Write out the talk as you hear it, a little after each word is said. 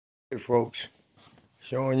Hey folks,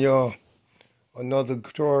 showing y'all another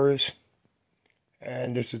TAURUS,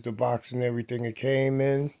 and this is the box and everything it came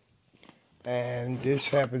in, and this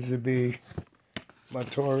happens to be my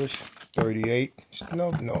TAURUS 38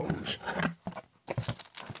 snub nose,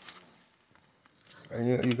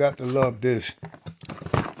 and you got to love this.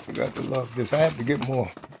 You got to love this. I have to get more.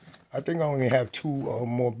 I think I only have two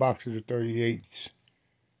more boxes of 38s,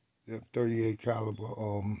 the 38 caliber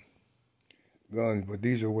guns, but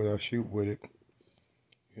these are what I shoot with it,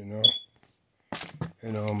 you know.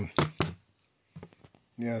 And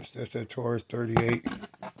yes, that's that TAURUS 38,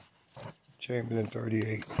 Chamberlain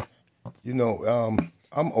 38. You know,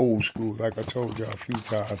 I'm old school, like I told y'all a few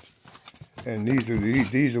times, and these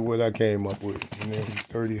are what I came up with. You know, these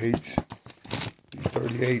 38s. These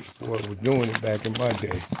 38s, boy, was doing it back in my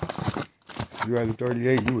day. You had a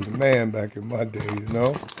 38, you was a man back in my day, you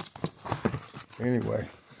know. Anyway,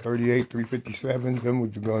 38, 357s, them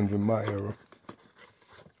was the guns in my era.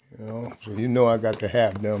 You know, so you know I got to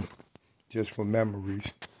have them just for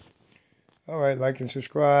memories. All right, like and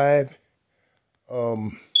subscribe. I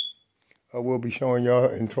will be showing y'all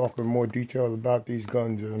and talking more details about these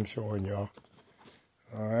guns that I'm showing y'all.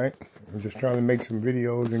 All right, I'm just trying to make some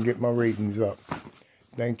videos and get my ratings up.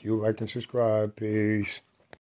 Thank you. Like and subscribe. Peace.